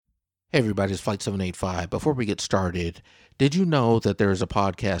Hey everybody, it's Flight 785. Before we get started, did you know that there is a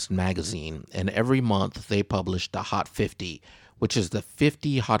podcast magazine and every month they publish the Hot 50, which is the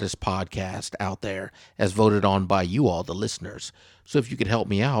 50 hottest podcast out there as voted on by you all, the listeners. So if you could help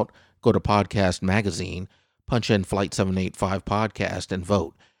me out, go to Podcast Magazine, punch in Flight 785 podcast and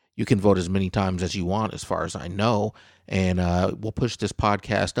vote. You can vote as many times as you want as far as I know, and we'll push this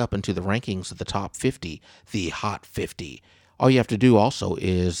podcast up into the rankings of the top 50, the Hot 50. All you have to do also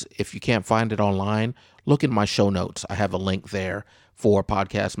is, if you can't find it online, look in my show notes. I have a link there for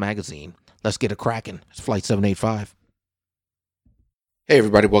Podcast Magazine. Let's get it cracking. It's Flight 785. Hey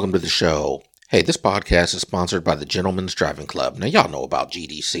everybody, welcome to the show. Hey, this podcast is sponsored by the Gentleman's Driving Club. Now y'all know about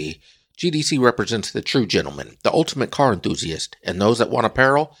GDC. GDC represents the true gentleman, the ultimate car enthusiast, and those that want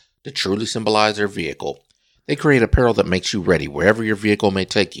apparel to truly symbolize their vehicle. They create apparel that makes you ready wherever your vehicle may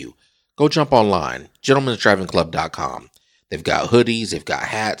take you. Go jump online, gentleman'sdrivingclub.com. They've got hoodies, they've got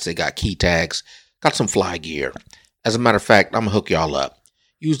hats, they got key tags, got some fly gear. As a matter of fact, I'm going to hook y'all up.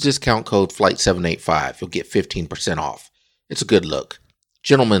 Use discount code FLIGHT785. You'll get 15% off. It's a good look.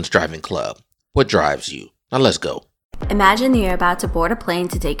 Gentleman's Driving Club. What drives you? Now let's go. Imagine you're about to board a plane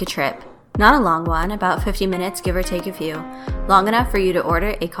to take a trip. Not a long one, about 50 minutes, give or take a few. Long enough for you to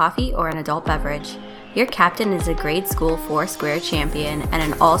order a coffee or an adult beverage. Your captain is a grade school four-square champion and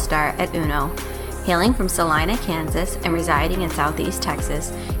an all-star at Uno. Hailing from Salina, Kansas, and residing in Southeast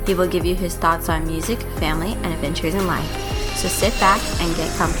Texas, he will give you his thoughts on music, family, and adventures in life. So sit back and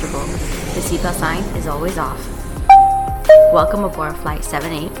get comfortable. The seatbelt sign is always off. Welcome aboard Flight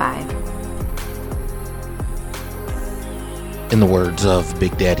 785. In the words of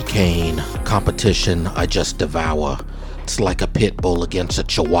Big Daddy Kane, competition I just devour. It's like a pit bull against a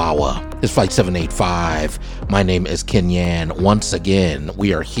chihuahua. It's Flight 785. My name is Ken Yan. Once again,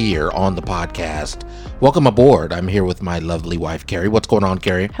 we are here on the podcast. Welcome aboard. I'm here with my lovely wife, Carrie. What's going on,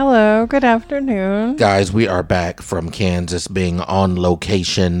 Carrie? Hello. Good afternoon. Guys, we are back from Kansas, being on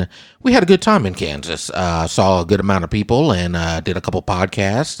location. We had a good time in Kansas. Saw a good amount of people and did a couple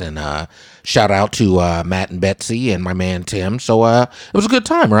podcasts. And shout out to Matt and Betsy and my man Tim. So it was a good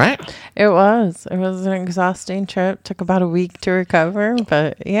time, right? It was. It was an exhausting trip. Took about a week to recover,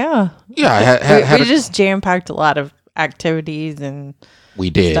 but yeah. Yeah, we just jam-packed a lot of activities and we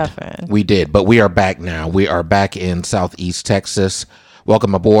did. stuff in. We did, but we are back now. We are back in Southeast Texas.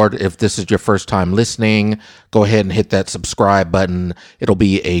 Welcome aboard. If this is your first time listening, go ahead and hit that subscribe button. It'll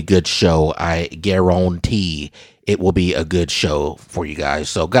be a good show. I guarantee it will be a good show for you guys.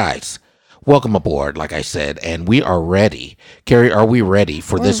 So guys, welcome aboard, like I said, and we are ready. Carrie, are we ready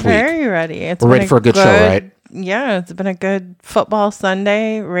for this week? We're very ready. We're ready for a good show, right? Yeah, it's been a good football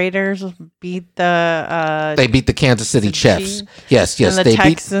Sunday. Raiders beat the they beat the Kansas City Chiefs. Yes. And the they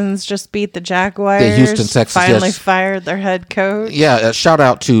Texans just beat the Jaguars. The Houston Texans finally fired their head coach. Yeah, shout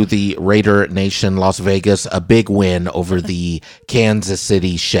out to the Raider Nation, Las Vegas. A big win over the Kansas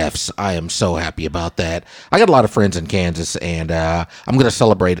City Chiefs. I am so happy about that. I got a lot of friends in Kansas, and I'm going to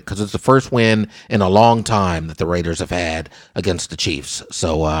celebrate it because it's the first win in a long time that the Raiders have had against the Chiefs.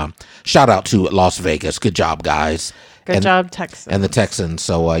 So shout out to Las Vegas. Good job, guys. Good job, Texans. And the Texans.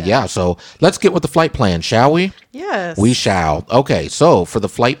 So, so let's get with the flight plan, shall we? Yes. We shall. Okay, so for the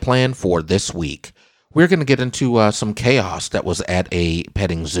flight plan for this week, we're going to get into some chaos that was at a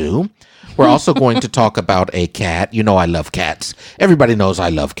petting zoo. We're also going to talk about a cat. You know I love cats. Everybody knows I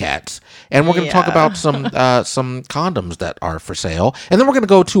love cats. And we're going to talk about some condoms that are for sale. And then we're going to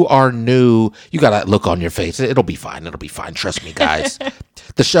go to our new, you got that look on your face. It'll be fine. It'll be fine. Trust me, guys.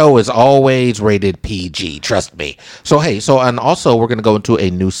 The show is always rated PG. Trust me. So, hey, and also we're going to go into a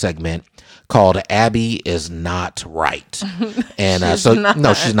new segment called Abby is Not Right. And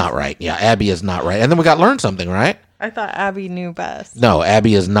no, she's not right. Yeah, Abby is not right. And then we got to learn something, right? I thought Abby knew best. No,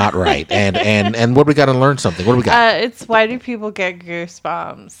 Abby is not right. And what do we got to learn something? What do we got? It's why do people get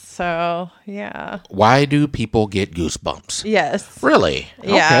goosebumps? So, yeah. Why do people get goosebumps? Yes. Really?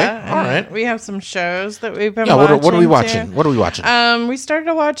 Yeah. Okay. All right. We have some shows that we've been watching. What are we watching? What are we watching? We started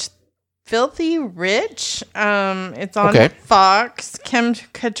to watch Filthy Rich. It's on Fox. Kim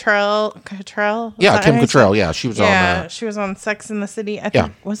Cattrall. Yeah, Kim Cattrall. Yeah, she was on. Yeah, she was on Sex and the City. I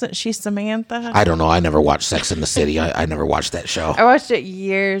think, wasn't she Samantha? I don't know. I never watched Sex and the City. I never watched that show. I watched it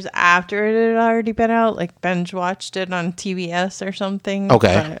years after it had already been out. Like binge watched it on TBS or something.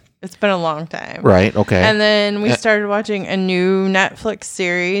 Okay. But it's been a long time. Right. Okay. And then we started watching a new Netflix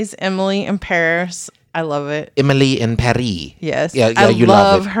series, Emily in Paris. I love it. Emily in Paris. Yes. Yeah, I you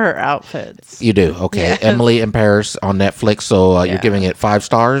love it. her outfits. You do. Okay. Yes. Emily in Paris on Netflix. So you're giving it 5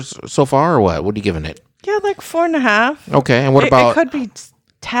 stars so far, or what? What are you giving it? Yeah, like 4.5. Okay. And what about? It could be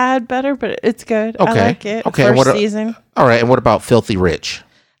tad better, but it's good. Okay. I like it. Okay. First season. All right. And what about Filthy Rich?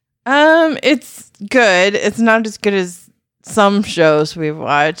 It's good. It's not as good as some shows we've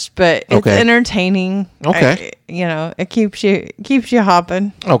watched, but it's entertaining. Okay. It keeps you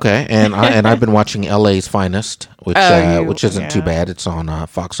hopping. Okay. And I've been watching LA's Finest, which isn't too bad. It's on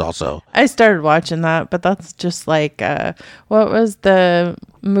Fox also. I started watching that, but that's just like what was the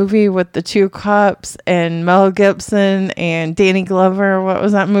movie with the two cops and Mel Gibson and Danny Glover? What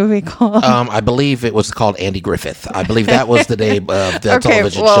was that movie called? I believe it was called Andy Griffith. I believe that was the name of the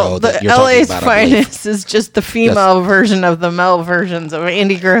television show that you're LA's talking about. Finest is just the female version of the Mel versions of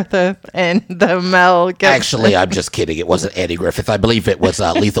Andy Griffith and the Mel Gibson. Actually, I'm just kidding. It wasn't Andy Griffith. I believe it was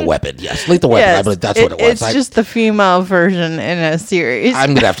Lethal Weapon. Yes, Lethal Weapon. Yes, I believe that's what it was. It's just the female version in a series.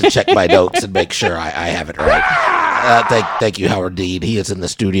 I'm going to have to check my notes and make sure I have it right. Thank you, Howard Dean. He is in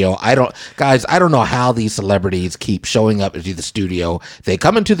the studio. I don't know how these celebrities keep showing up into the studio. They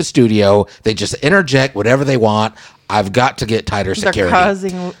come into the studio. They just interject whatever they want. I've got to get tighter security. They're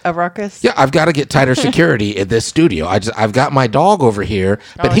causing a ruckus. Yeah, I've got to get tighter security in this studio. I've got my dog over here,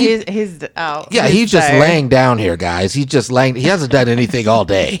 but he's out. Yeah, he's just laying down here, guys. He's just laying. He hasn't done anything all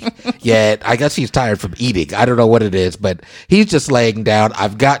day yet. I guess he's tired from eating. I don't know what it is, but he's just laying down.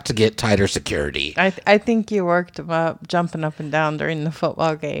 I've got to get tighter security. I think you worked him up, jumping up and down during the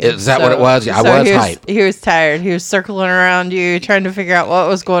football game. Is that what it was? Yeah, I was hyped. He was tired. He was circling around you, trying to figure out what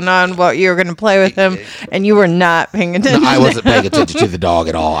was going on, what you were going to play with him, and you were not paying attention. No, I wasn't paying attention to the dog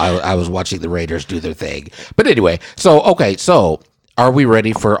at all. I was watching the Raiders do their thing. But anyway, so are we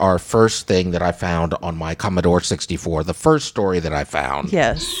ready for our first thing that I found on my Commodore 64? The first story that I found.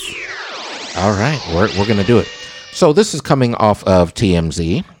 Yes. All right, we're going to do it. So this is coming off of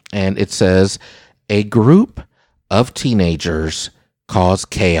TMZ, and it says, a group of teenagers cause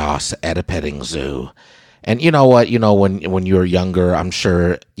chaos at a petting zoo. And you know what? When you were younger, I'm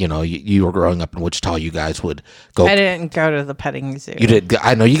sure, you were growing up in Wichita, you guys would go. I didn't go to the petting zoo. You did.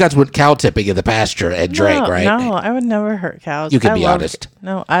 I know you guys went cow tipping in the pasture and drank, right? No, I would never hurt cows. You can be honest.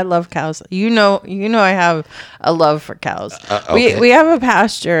 No, I love cows. You know, I have a love for cows. Okay. We have a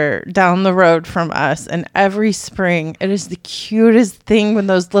pasture down the road from us, and every spring, it is the cutest thing when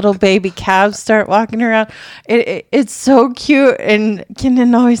those little baby calves start walking around. It's so cute, and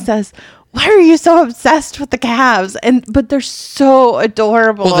Kenan always says, why are you so obsessed with the calves? But they're so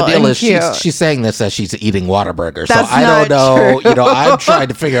adorable. Well, the deal is cute. she's saying this as she's eating Whataburger. That's so I don't know. True. I'm trying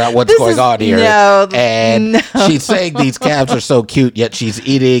to figure out what's going on here. And she's saying these calves are so cute, yet she's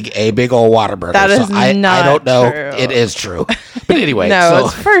eating a big old Whataburger. That is I don't know. True. It is true. But anyway.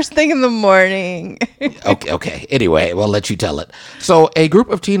 It's first thing in the morning. Okay. Anyway, we'll let you tell it. So a group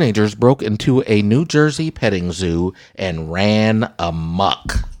of teenagers broke into a New Jersey petting zoo and ran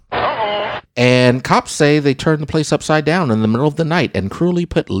amok. And cops say they turned the place upside down in the middle of the night and cruelly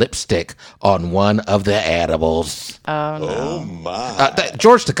put lipstick on one of the animals. Oh, no. Oh, my.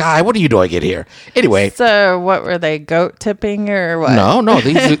 George Takei, what are you doing in here? Anyway. So what were they, goat tipping or what?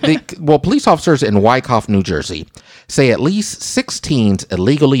 No. Police officers in Wyckoff, New Jersey say at least 6 teens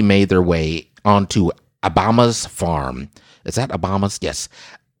illegally made their way onto Obama's farm. Is that Obama's? Yes.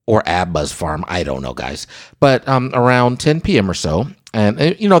 Or Abba's farm. I don't know, guys. But around 10 p.m. or so. And,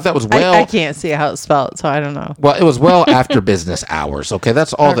 that was I can't see how it's spelled, so I don't know. Well, it was well after business hours, okay?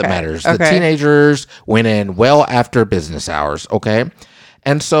 That's all that matters. The teenagers went in well after business hours, okay?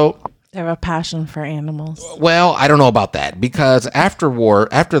 And so... they have a passion for animals. Well, I don't know about that, because after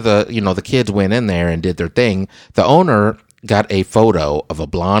the kids went in there and did their thing, the owner got a photo of a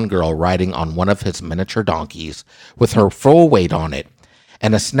blonde girl riding on one of his miniature donkeys with her full weight on it,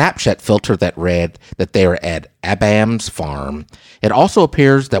 and a Snapchat filter that read that they were at Abam's farm. It also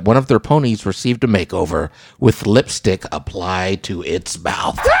appears that one of their ponies received a makeover with lipstick applied to its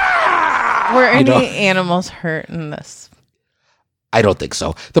mouth. Were any animals hurt in this? I don't think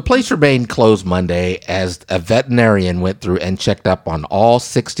so. The place remained closed Monday as a veterinarian went through and checked up on all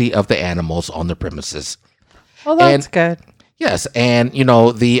 60 of the animals on the premises. Well, that's good. Yes, and,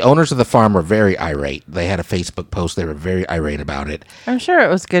 the owners of the farm were very irate. They had a Facebook post. They were very irate about it. I'm sure it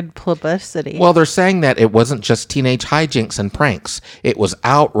was good publicity. Well, they're saying that it wasn't just teenage hijinks and pranks. It was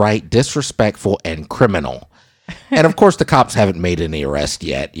outright disrespectful and criminal. And, of course, the cops haven't made any arrests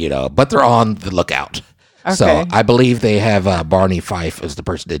yet, but they're on the lookout. Okay. So I believe they have Barney Fife as the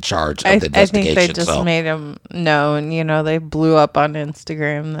person in charge of the investigation. I think they just made him known. They blew up on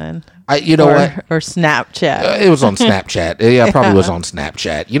Instagram then. Or Snapchat. It was on Snapchat. Yeah, it probably was on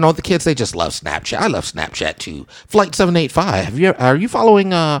Snapchat. The kids, they just love Snapchat. I love Snapchat too. Flight 785. Are you following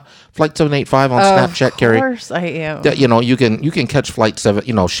Flight 785 on Snapchat, Carrie? Of course I am. You can catch Flight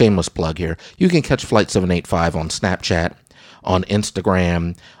 7. Shameless plug here. You can catch Flight 785 on Snapchat, on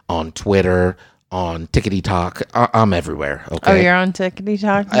Instagram, on Twitter, on Tickety Talk. I'm everywhere. Okay. Oh, you're on Tickety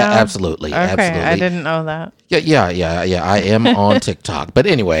Talk now? Absolutely. Okay, Absolutely. I didn't know that. Yeah. I am on TikTok, but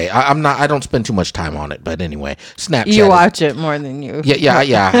anyway, I'm not. I don't spend too much time on it. But anyway, Snapchat. You watch it more than you.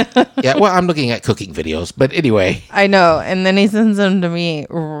 Yeah. Well, I'm looking at cooking videos, but anyway. I know, and then he sends them to me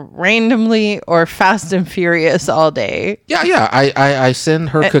randomly or Fast and Furious all day. Yeah. I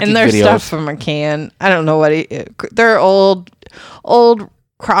send her cooking and there's videos. stuff from a can. I don't know what they're old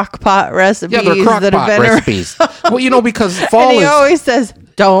crock pot recipes Yeah, they're crock that have pot been recipes. Well, because fall and he is. always says,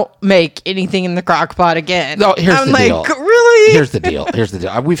 "Don't make anything in the crock pot again." No, here's I'm the like, deal. Really? Here's the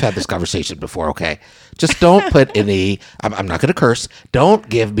deal. We've had this conversation before, okay? Just don't put any, I'm not going to curse. Don't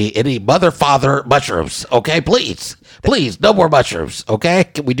give me any mother, father mushrooms, okay? Please, no more mushrooms, okay?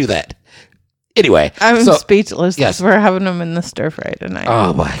 Can we do that? Anyway. I'm so, speechless. yes. We're having them in the stir fry tonight.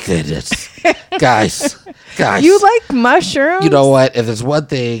 Oh, my goodness. Guys. You like mushrooms? You know what? If there's one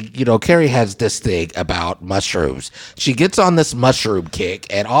thing, Carrie has this thing about mushrooms. She gets on this mushroom kick,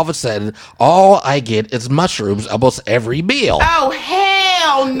 and all of a sudden, all I get is mushrooms almost every meal. Oh,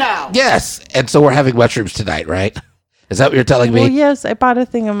 hell no. Yes. And so we're having mushrooms tonight, right? Is that what you're telling me? Well, yes, I bought a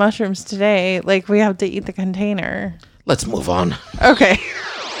thing of mushrooms today. Like, we have to eat the container. Let's move on. Okay.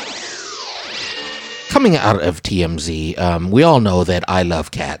 Coming out of TMZ, we all know that I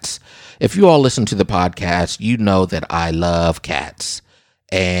love cats. If you all listen to the podcast, you know that I love cats.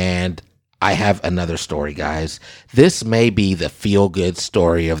 And I have another story, guys. This may be the feel-good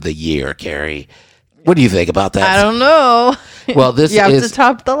story of the year, Carrie. What do you think about that? I don't know. Well, this you have is... to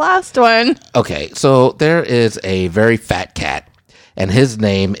top the last one. Okay, so there is a very fat cat, and his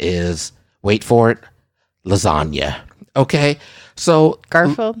name is, wait for it, Lasagna. Okay, so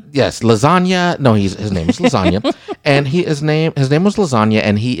Garfield? Yes, Lasagna. No, his name is Lasagna, and his name was Lasagna,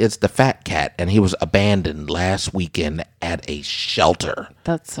 and he is the fat cat, and he was abandoned last weekend at a shelter.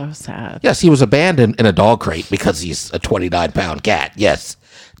 That's so sad. Yes, he was abandoned in a dog crate because he's a 29-pound cat. Yes,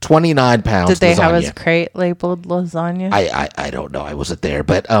 29 pounds. Did they have Lasagna. his crate labeled lasagna? I don't know. I wasn't there,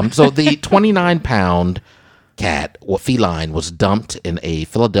 but so the 29-pound cat, feline, was dumped in a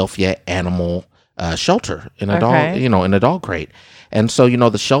Philadelphia animal shelter in a dog, in a dog crate. And so,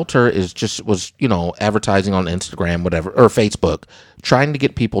 the shelter was advertising on Instagram, whatever, or Facebook, trying to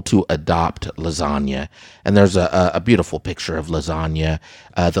get people to adopt Lasagna. And there's a beautiful picture of Lasagna.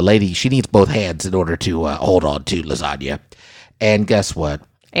 The lady, she needs both hands in order to hold on to Lasagna. And guess what?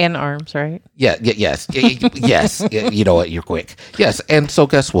 And arms, right? Yes. Yes. You know what? You're quick. Yes. And so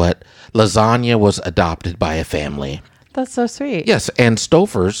guess what? Lasagna was adopted by a family. That's so sweet. Yes, and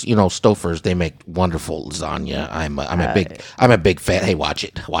Stouffer's, they make wonderful lasagna. I'm a big fan. Hey, watch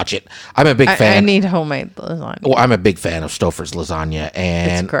it. I'm a big fan. I need homemade lasagna. Well, I'm a big fan of Stouffer's lasagna,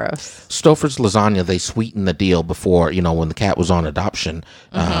 and it's gross. Stouffer's lasagna, they sweetened the deal before, when the cat was on adoption.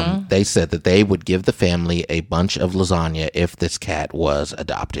 They said that they would give the family a bunch of lasagna if this cat was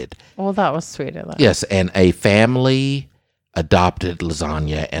adopted. Well, that was sweet of them. Yes, and a family adopted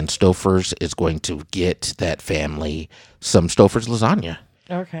lasagna, and Stouffer's is going to get that family some Stouffer's lasagna.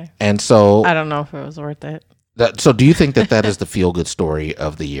 Okay. And so I don't know if it was worth it. So do you think that is the feel-good story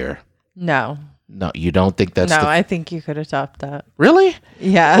of the year? No. No, you don't think that's I think you could have topped that. Really?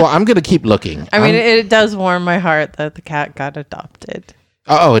 Yeah. Well, I'm going to keep looking. I mean, it does warm my heart that the cat got adopted.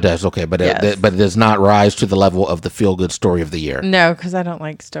 Oh, it does. Okay, but Yes. it does not rise to the level of the feel-good story of the year. No, because I don't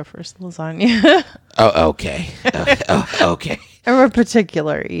like Stouffer's lasagna. Oh, okay. Okay. I'm a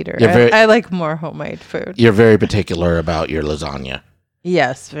particular eater. I like more homemade food. You're very particular about your lasagna.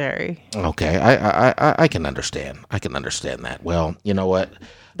 Yes, very. Okay, I can understand. I can understand that. Well, you know what?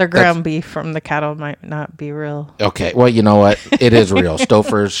 The ground beef from the cattle might not be real. Okay, well, you know what? It is real.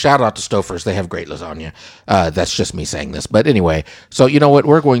 Stouffer's. Shout out to Stouffer's. They have great lasagna. That's just me saying this, but anyway. So you know what?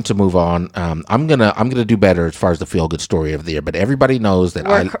 We're going to move on. I'm gonna do better as far as the feel good story of the year. But everybody knows that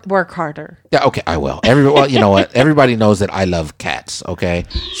work harder. Yeah. Okay, I will. Well, you know what? Everybody knows that I love cats. Okay.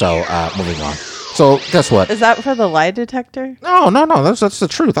 So moving on. So guess what? Is that for the lie detector? No. That's the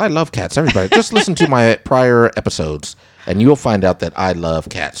truth. I love cats. Everybody, just listen to my prior episodes, and you'll find out that I love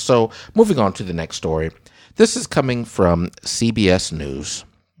cats. So moving on to the next story. This is coming from CBS News.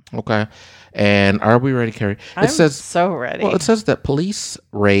 Okay. And are we ready, Carrie? I'm so ready. Well, it says that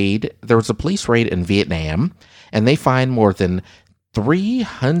there was a police raid in Vietnam, and they find more than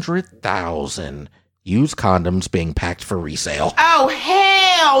 300,000 used condoms being packed for resale. Oh,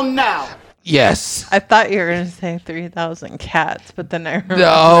 hell no. Yes. I thought you were going to say 3,000 cats, but then I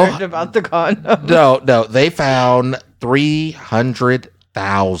remembered about the condom. No. They found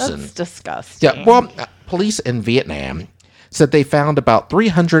 300,000. That's disgusting. Yeah. Well, police in Vietnam said they found about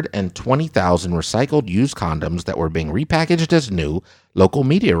 320,000 recycled used condoms that were being repackaged as new, local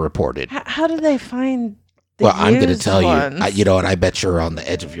media reported. How do they find the Well, I'm going to used tell ones? you, and I bet you're on the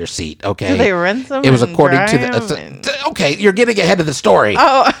edge of your seat, okay? Do they rinse them? It was and according to dry the... them and- okay, you're getting ahead of the story.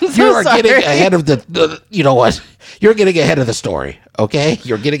 Oh, I'm so You are sorry. getting ahead of the... You know what? You're getting ahead of the story, okay?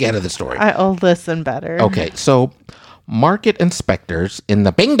 You're getting ahead of the story. I'll listen better. Okay, so market inspectors in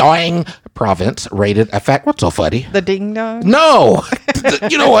the Bing Doing province rated a fact. What's so funny? The ding dong. No,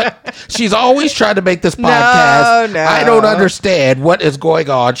 you know what? She's always trying to make this podcast. No. I don't understand what is going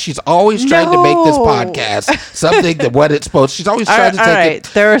on. She's always trying to make this No. podcast something that what it's supposed. She's always All trying right, to all take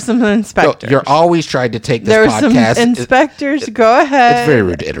right. There were some it. No, inspectors. you're always trying to take this there were some podcast. inspectors. Go ahead. It's very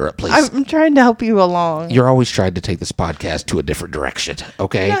rude to interrupt, please. I'm trying to help you along. You're always trying to take this podcast to a different direction,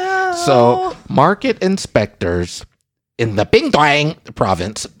 okay? No. So, market inspectors in the Bing Doing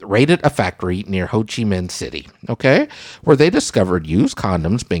province raided a factory near Ho Chi Minh City, okay? Where they discovered used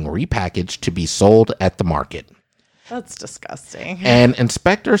condoms being repackaged to be sold at the market. That's disgusting. And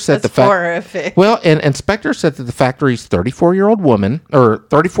inspectors said That's the horrific. Well, and inspectors said that the factory's 34-year-old woman, or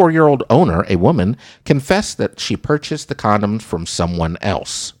 34-year-old owner, a woman, confessed that she purchased the condoms from someone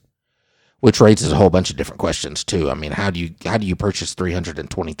else. Which raises a whole bunch of different questions too. I mean, how do you purchase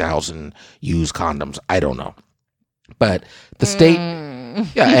 320,000 used condoms? I don't know. But the state,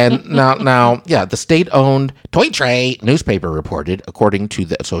 yeah, and now, the state-owned Toy Tray newspaper reported, according to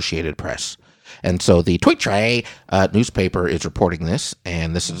the Associated Press. And so the Toy Tray newspaper is reporting this,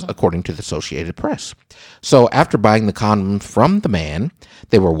 and this is according to the Associated Press. So after buying the condoms from the man,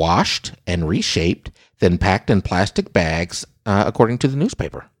 they were washed and reshaped, then packed in plastic bags, according to the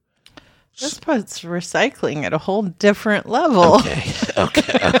newspaper. This puts recycling at a whole different level.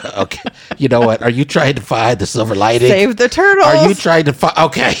 Okay. You know what? Are you trying to find the silver lining? Save the turtles. Are you trying to find?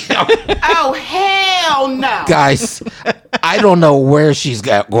 Okay. Oh, hell no. Guys, I don't know where she's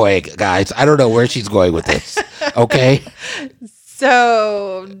going, guys. I don't know where she's going with this. Okay?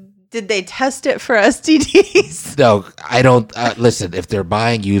 So, did they test it for STDs? No, I don't. Listen, if they're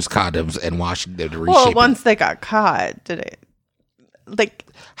buying used condoms and washing them to reshape Well, it, once they got caught, did it? Like,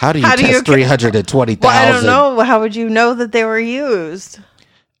 how do you how do you- test 320,000? well, I don't know. How would you know that they were used?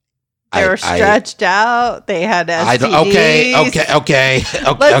 They were stretched out. They had STDs. Okay.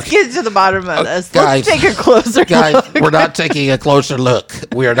 Let's get to the bottom of this. guys, Let's take a closer Guys, look. we're not taking a closer look.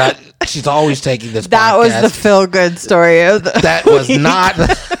 We are not. She's always taking this That podcast. was the feel-good story of the That was week. not.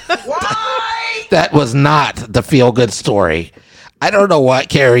 That was not the feel-good story. I don't know what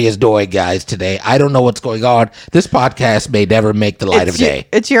Carrie is doing, guys, today. I don't know what's going on. This podcast may never make the light of day.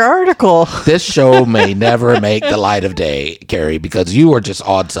 It's your article. This show may never make the light of day, Carrie, because you are just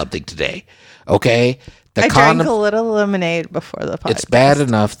on something today. Okay? I drank a little lemonade before the podcast. It's bad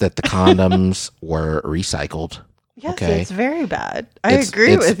enough that the condoms were recycled. Yes, Okay. it's very bad. I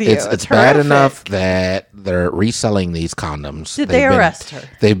agree with you. It's bad horrific. enough that they're reselling these condoms. Did they arrest her?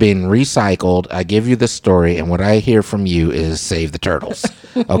 They've been recycled. I give you the story, and what I hear from you is save the turtles.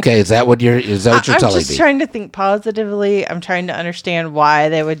 Okay, is that what you're I'm telling just me? trying to think positively. I'm trying to understand why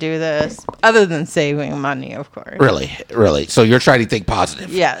they would do this, other than saving money, of course. Really. So you're trying to think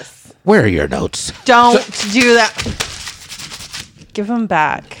positive. Yes. Where are your notes? Don't do that. Give them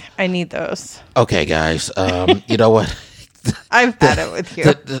back. I need those. Okay, guys. You know what? I've had it with you.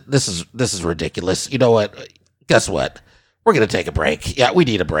 This is ridiculous. You know what? Guess what? We're gonna take a break. Yeah, we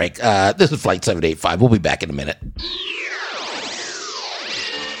need a break. This is Flight 785. We'll be back in a minute.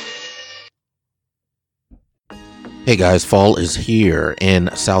 Hey guys, fall is here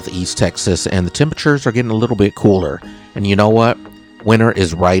in southeast Texas, and the temperatures are getting a little bit cooler. And you know what? Winter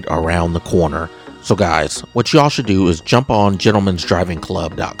is right around the corner. So guys, what y'all should do is jump on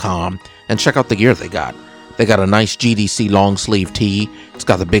gentlemansdrivingclub.com and check out the gear they got. They got a nice GDC long sleeve tee. It's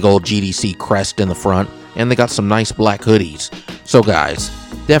got the big old GDC crest in the front, and they got some nice black hoodies. So guys,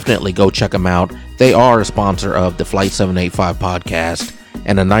 definitely go check them out. They are a sponsor of the Flight 785 podcast,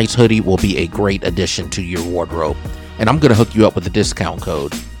 and a nice hoodie will be a great addition to your wardrobe. And I'm going to hook you up with a discount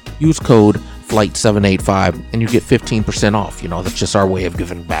code. Use code FLIGHT785 and you get 15% off. You know, that's just our way of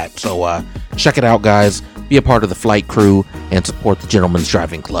giving back. So check it out, guys. Be a part of the flight crew and support the Gentleman's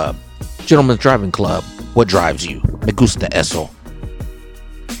Driving Club. Gentleman's Driving Club, what drives you? Me gusta eso.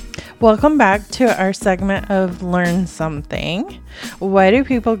 Welcome back to our segment of Learn Something. Why do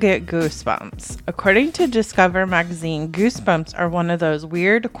people get goosebumps? According to Discover magazine, goosebumps are one of those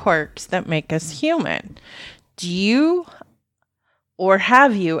weird quirks that make us human. Do you or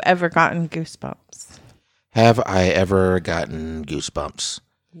have you ever gotten goosebumps? Have I ever gotten goosebumps?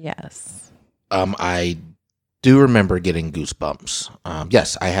 Yes. I do remember getting goosebumps.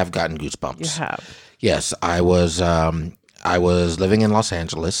 Yes, I have gotten goosebumps. You have. Yes, I was I was living in Los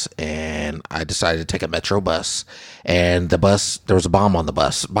Angeles, and I decided to take a Metro bus. And the bus, there was a bomb on the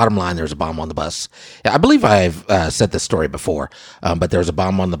bus. Bottom line, there was a bomb on the bus. I believe I've said this story before, but there was a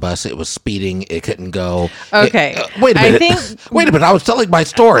bomb on the bus. It was speeding. It couldn't go. Okay. Wait a minute. Wait a minute. I was telling my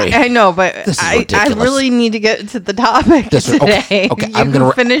story. I know, but This is I ridiculous. really need to get to the topic today. Okay, You I'm can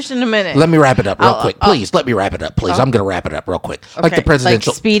gonna finish in a minute. Let me wrap it up real quick. Please, let me wrap it up, please. I'm going to wrap it up real quick. Like Okay, the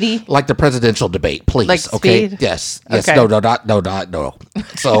presidential. like speedy? Like the presidential debate, please. Like okay? speed? Yes. Okay. No.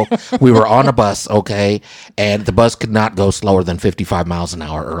 So we were on a bus, okay? And the bus could not go slower than 55 miles an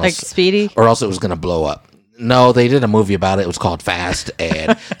hour, or Like else, speedy? or else it was going to blow up. No, they did a movie about it. It was called Fast,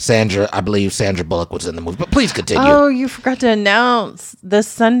 and I believe Sandra Bullock was in the movie. But please continue. Oh, you forgot to announce this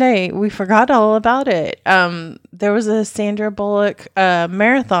Sunday. We forgot all about it. There was a Sandra Bullock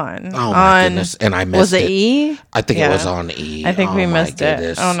marathon. Oh my on, goodness! And I missed was it it. E? I think Yeah. it was on E. I think we my missed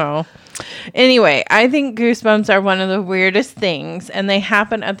goodness. it. Oh no. Anyway, I think goosebumps are one of the weirdest things, and they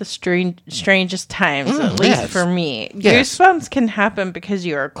happen at the strangest times, at least yes. for me. Yes. Goosebumps can happen because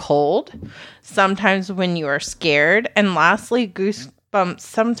you are cold, sometimes when you are scared, and lastly, goosebumps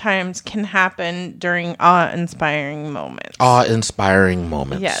sometimes can happen during awe-inspiring moments. Awe-inspiring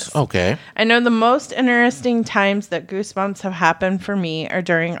moments. Yes. Okay. I know the most interesting times that goosebumps have happened for me are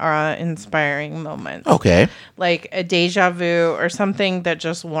during awe-inspiring moments. Okay. Like a deja vu or something that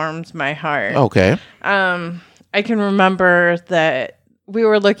just warms my heart. Okay. I can remember that we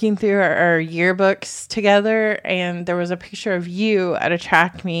were looking through our yearbooks together, and there was a picture of you at a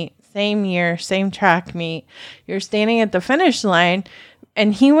track meet, same year, same track meet. You're standing at the finish line,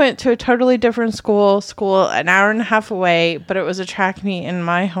 and he went to a totally different school an hour and a half away, but it was a track meet in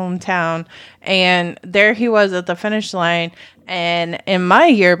my hometown. And there he was at the finish line. And in my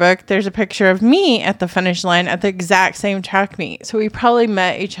yearbook, there's a picture of me at the finish line at the exact same track meet. So we probably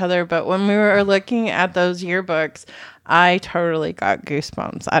met each other, but when we were looking at those yearbooks, I totally got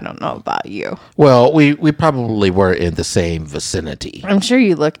goosebumps. I don't know about you. Well, we probably were in the same vicinity. I'm sure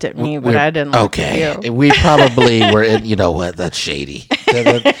you looked at me, but I didn't look at you. We probably were in, you know what, that's shady.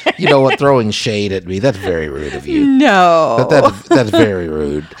 You know what, throwing shade at me, that's very rude of you. No. That's very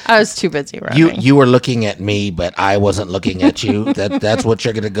rude. I was too busy running. You were looking at me, but I wasn't looking at you. That's what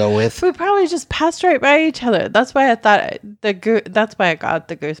you're going to go with? We probably just passed right by each other. That's why I thought that's why I got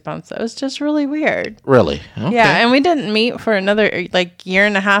the goosebumps. It was just really weird. Really? Okay. Yeah, and we didn't meet for another year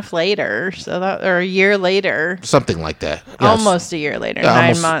and a half later, or a year later. Something like that. Yes. Almost a year later,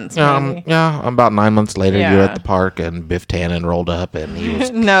 9 months maybe. About 9 months later, you were Yeah. at the park, and Biff Tannen rolled up, and he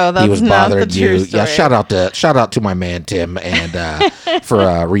was No, that's he was not the bothering true you. story. Yeah, shout out to my man Tim and for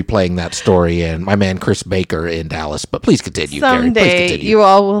replaying that story, and my man Chris Baker in Dallas. But please continue, Gary. Please Someday continue. you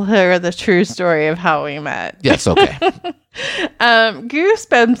all will hear the true story of how we met. Yes, okay.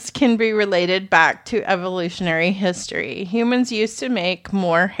 Goosebumps can be related back to evolutionary history. Humans used to make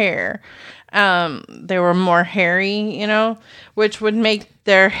more hair. They were more hairy, which would make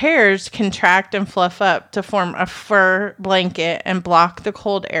their hairs contract and fluff up to form a fur blanket and block the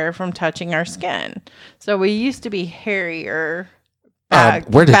cold air from touching our skin. So we used to be hairier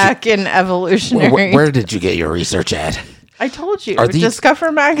back in evolutionary. Where did you get your research at? I told you. Are these-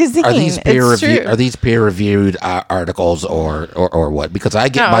 Discover Magazine. Are these peer It's true. reviewed? Are these peer reviewed articles or what? Because I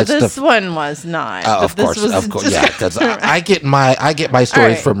get No, my this stuff. one was not. Of This course, was yeah. Because I get my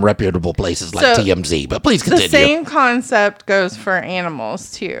stories right. from reputable places like So, TMZ. But please The continue. same concept goes for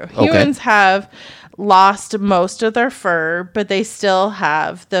animals too. Humans have lost most of their fur, but they still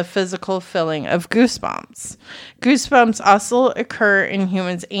have the physical feeling of goosebumps. Goosebumps also occur in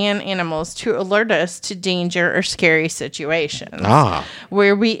humans and animals to alert us to danger or scary situations,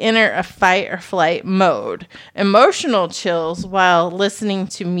 where we enter a fight or flight mode. Emotional chills while listening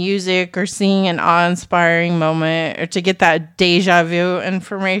to music or seeing an awe-inspiring moment, or to get that deja vu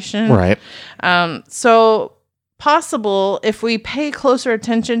information. Right. So possible if we pay closer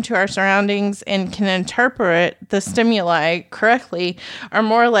attention to our surroundings and can interpret the stimuli correctly, are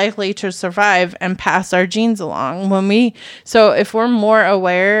more likely to survive and pass our genes along. So if we're more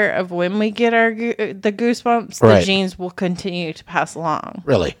aware of when we get the goosebumps, Right. the genes will continue to pass along.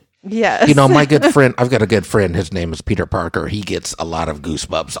 Really. Yes. My good friend, I've got a good friend. His name is Peter Parker. He gets a lot of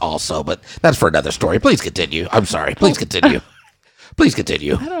goosebumps also, but that's for another story. Please continue. I'm sorry. Please continue. Please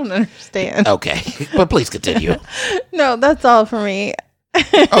continue. I don't understand. Okay, but please continue. No, that's all for me. Oh,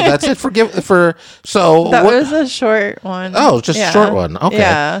 that's it. So That was a short one. Oh, just a short one. Okay.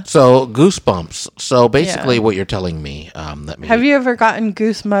 Yeah. So goosebumps. So basically, what you're telling me, have you ever gotten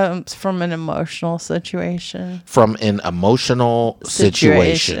goosebumps from an emotional situation? From an emotional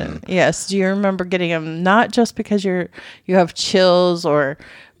situation. Yes. Do you remember getting them? Not just because you have chills,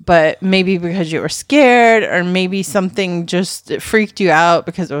 but maybe because you were scared, or maybe something just freaked you out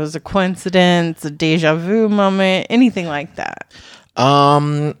because it was a coincidence, a deja vu moment, anything like that.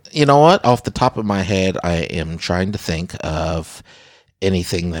 You know what? Off the top of my head, I am trying to think of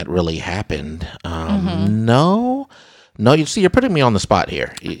anything that really happened. No. You see, you're putting me on the spot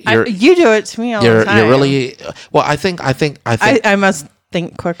here. You do it to me all the time. You're really well. I think I must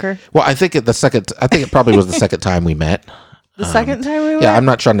think quicker. Well, I think it probably was the second time we met. The second time we met? Yeah, I'm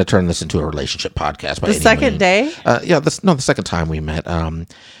not trying to turn this into a relationship podcast. The second day? The second time we met.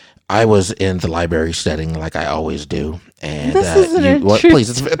 I was in the library studying like I always do, and please,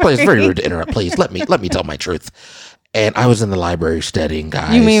 it's very rude to interrupt. Please let me tell my truth. And I was in the library studying,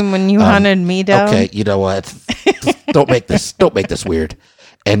 guys. You mean when you hunted me down? Okay, you know what? Don't make this weird.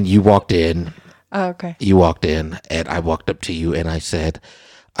 And you walked in. Oh, okay. You walked in, and I walked up to you, and I said,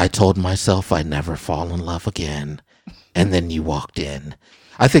 "I told myself I'd never fall in love again." And then you walked in.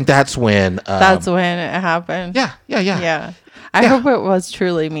 I think that's when. That's when it happened. Yeah. I hope it was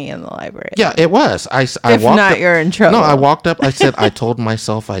truly me in the library. Yeah, it was. If walked not, you're in trouble. No, I walked up. I said, "I told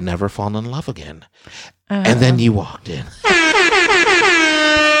myself I'd never fall in love again," and then you walked in.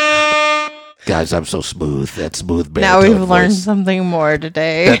 Guys, I'm so smooth. That smooth baritone Now we've voice. learned something more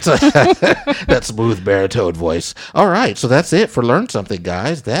today. That's that smooth baritone voice. All right, so that's it for Learn Something,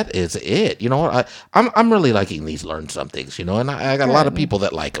 guys. That is it. You know what? I'm really liking these Learn Somethings, and I got a lot of people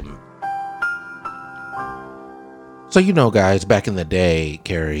that like them. So, guys, back in the day,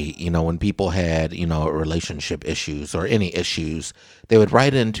 Carrie, when people had, relationship issues or any issues, they would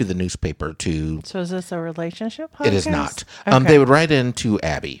write into the newspaper to... So is this a relationship podcast? It is not. Okay. They would write into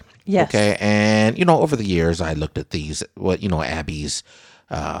Abby. Yes. Okay. And, over the years, I looked at these, Abby's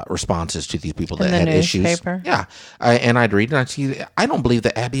responses to these people that had issues. Yeah. And I'd read and I'd see, I don't believe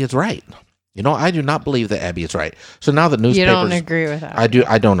that Abby is right. I do not believe that Abby is right. So now the newspapers... You don't agree with that?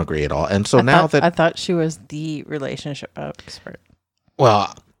 I don't agree at all. And so I thought she was the relationship expert.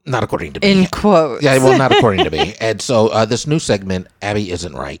 Well, not according to me. In quotes. Yeah, well, not according to me. And so this new segment, Abby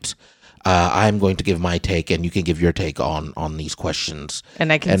Isn't Right. I'm going to give my take, and you can give your take on these questions.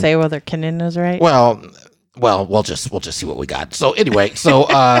 And I can say whether Kenan is right? Well, we'll just see what we got. So anyway, so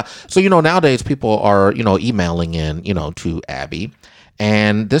nowadays people are, emailing in, to Abby.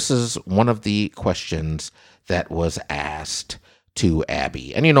 And this is one of the questions that was asked to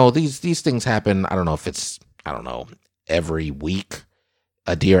Abby. And, these things happen. I don't know if it's, every week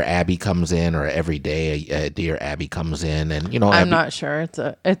a Dear Abby comes in, or every day a Dear Abby comes in. And, I'm Abby, not sure.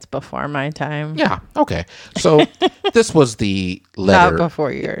 It's before my time. Yeah. Okay. So this was the letter. Not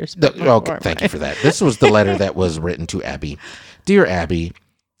before yours. Okay. Thank you for that. This was the letter that was written to Abby. Dear Abby,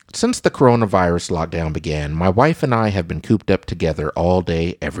 since the coronavirus lockdown began, my wife and I have been cooped up together all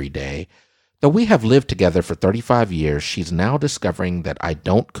day, every day. Though we have lived together for 35 years, she's now discovering that I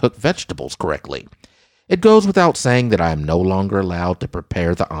don't cook vegetables correctly. It goes without saying that I am no longer allowed to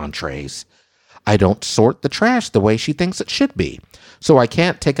prepare the entrees. I don't sort the trash the way she thinks it should be, so I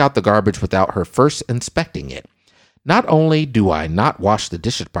can't take out the garbage without her first inspecting it. Not only do I not wash the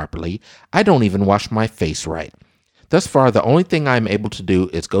dishes properly, I don't even wash my face right. Thus far, the only thing I'm able to do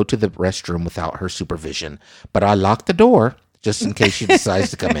is go to the restroom without her supervision, but I lock the door just in case she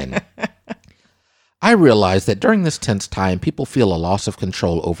decides to come in. I realize that during this tense time, people feel a loss of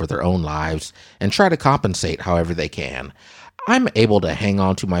control over their own lives and try to compensate however they can. I'm able to hang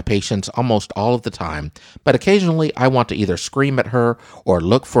on to my patience almost all of the time, but occasionally I want to either scream at her or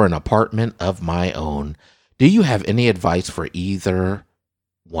look for an apartment of my own. Do you have any advice for either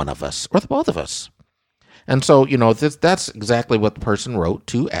one of us or the both of us? And so, that's exactly what the person wrote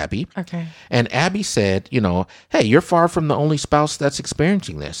to Abby. Okay. And Abby said, hey, you're far from the only spouse that's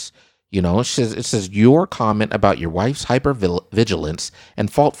experiencing this. It says your comment about your wife's hypervigilance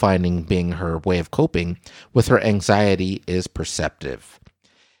and fault finding being her way of coping with her anxiety is perceptive.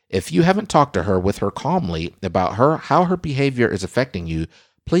 If you haven't talked to her with her calmly about how her behavior is affecting you,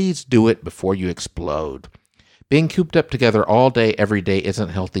 please do it before you explode. Being cooped up together all day, every day isn't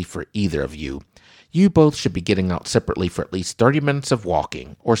healthy for either of you. You both should be getting out separately for at least 30 minutes of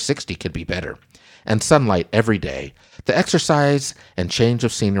walking, or 60 could be better, and sunlight every day. The exercise and change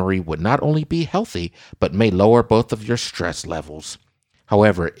of scenery would not only be healthy, but may lower both of your stress levels.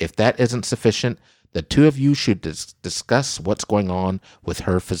 However, if that isn't sufficient, the two of you should discuss what's going on with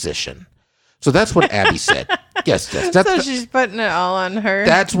her physician. So that's what Abby said. Yes, So she's putting it all on her.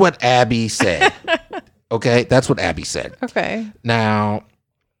 that's what Abby said. Okay, that's what Abby said. Okay. Now,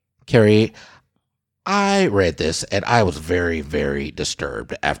 Carrie, I read this and I was very, very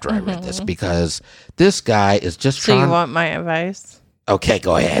disturbed after I read this because this guy is just So trying. you want my advice? Okay,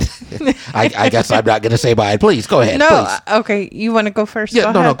 go ahead. I guess I'm not going to say mine. Please, go ahead. No. please. Okay. You want to go first?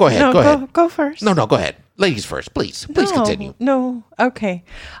 Yeah, no, go ahead, No, go ahead. Go first. No, go ahead. Ladies first, please. Please continue. No. Okay.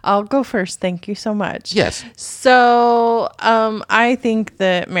 I'll go first. Thank you so much. Yes. So, I think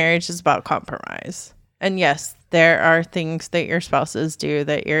that marriage is about compromise. And yes, there are things that your spouses do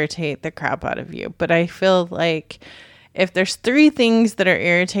that irritate the crap out of you. But I feel like if there's 3 things that are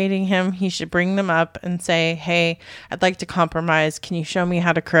irritating him, he should bring them up and say, hey, I'd like to compromise. Can you show me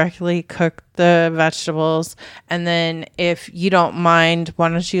how to correctly cook the vegetables? And then if you don't mind, why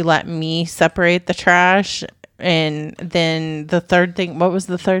don't you let me separate the trash? And then the third thing, what was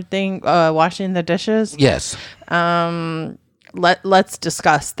the third thing? Washing the dishes? Yes. Let's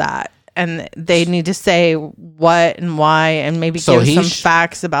discuss that. And they need to say what and why, and maybe So give he some sh-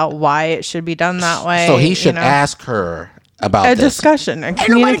 facts about why it should be done that way. So he should you know? ask her about a this. discussion, a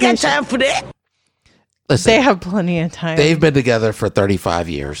communication. for that. Listen, They have plenty of time. they've been together for 35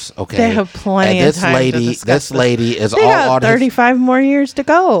 years. Okay. They have plenty and of time to discuss This this. lady is They all got on his. 35 more years to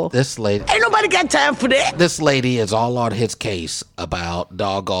go. This lady. Ain't nobody got time for that. This lady is all on his case about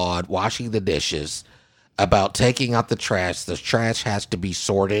doggone washing the dishes, about taking out the trash. The trash has to be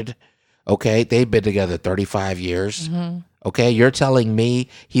sorted. Okay, they've been together 35 years. Mm-hmm. Okay, you're telling me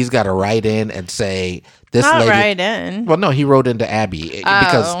he's got to write in and say this Not lady. right in. Well, no, he wrote into Abby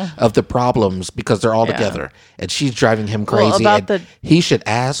because Oh. of the problems because they're all Yeah. together and she's driving him Well, crazy. about and he should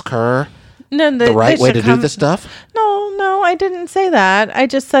ask her No, the right way to do this stuff. No, I didn't say that. I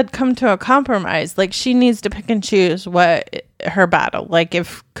just said come to a compromise. Like she needs to pick and choose what her battle. Like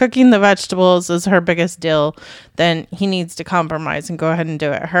if cooking the vegetables is her biggest deal, then he needs to compromise and go ahead and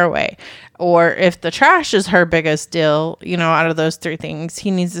do it her way. Or if the trash is her biggest deal, you know, out of those 3 things,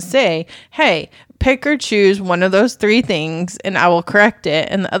 he needs to say, hey, pick or choose one of those 3 things and I will correct it.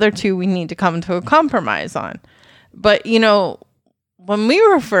 And the other 2 we need to come to a compromise on. But, you know, when we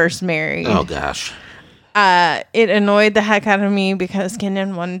were first married, Oh gosh. it annoyed the heck out of me because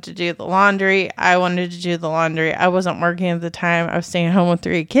Kenan wanted to do the laundry. I wanted to do the laundry. I wasn't working at the time. I was staying home with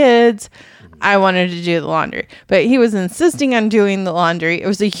 3 kids. I wanted to do the laundry, but he was insisting on doing the laundry. It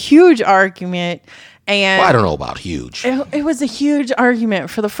was a huge argument. And Well, I don't know about huge. it was a huge argument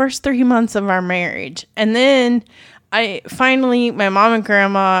for the first 3 months of our marriage. And then my mom and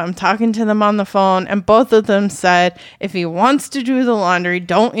grandma, I'm talking to them on the phone, and both of them said, if he wants to do the laundry,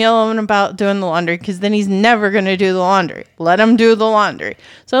 don't yell at him about doing the laundry, because then he's never going to do the laundry. Let him do the laundry.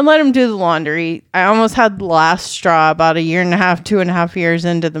 So I let him do the laundry. I almost had the last straw about 2.5 years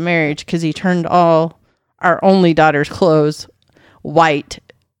into the marriage, because he turned all our only daughter's clothes white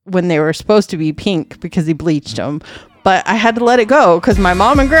when they were supposed to be pink because he bleached them. But I had to let it go because my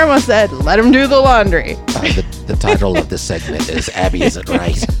mom and grandma said, let him do the laundry. The title of this segment is Abby Isn't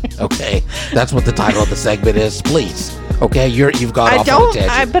Right. Okay, that's what the title of the segment is. Please, okay, you've gone off on a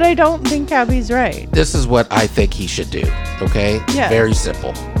tangent. But I don't think Abby's right. This is what I think he should do. Okay, Yeah. very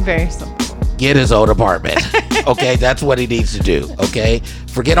simple. Very simple. Get his own apartment. Okay, that's what he needs to do. Okay,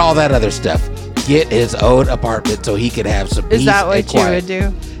 forget all that other stuff. Get his own apartment so he can have some peace Is that and what you quiet. would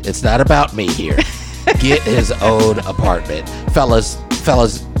do? It's not about me here. Get his own apartment, fellas.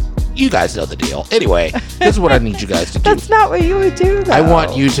 You guys know the deal. Anyway, this is what I need you guys to do. That's not what you would do, though. I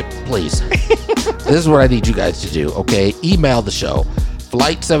want you to please. This is what I need you guys to do. Okay, email the show,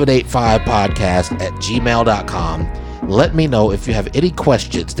 flight785podcast@gmail.com. Let me know if you have any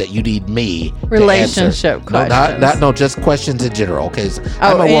questions that you need me Relationship to answer. questions. No, just questions in general. Okay,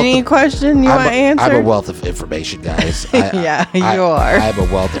 Any question you want to answer? I'm a wealth of information, guys. Yeah, you are. I'm a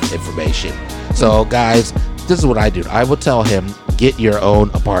wealth of information. So, guys, this is what I do. I will tell him, get your own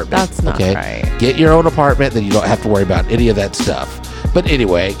apartment. That's not okay? right. Get your own apartment, then you don't have to worry about any of that stuff. But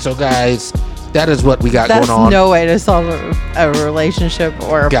anyway, so guys, that is what we got That's going on. no way to solve a relationship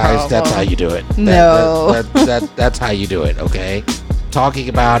or a Guys, problem. that's how you do it. No. That's how you do it, okay? Talking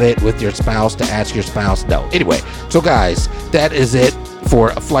about it with your spouse to ask your spouse. No. Anyway, so guys, that is it for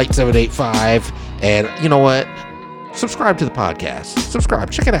Flight 785. And you know what? Subscribe to the podcast. Subscribe.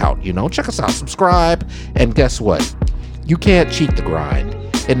 Check it out. Check us out. Subscribe. And guess what? You can't cheat the grind.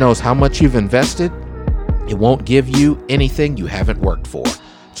 It knows how much you've invested. It won't give you anything you haven't worked for.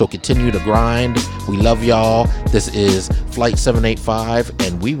 So continue to grind. We love y'all. This is Flight 785,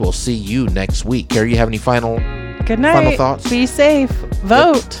 and we will see you next week. Carrie, you have any final Good night. thoughts? Be safe.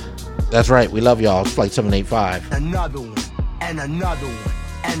 Vote. That's right. We love y'all. Flight 785. Another one, and another one,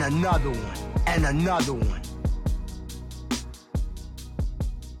 and another one. and another one.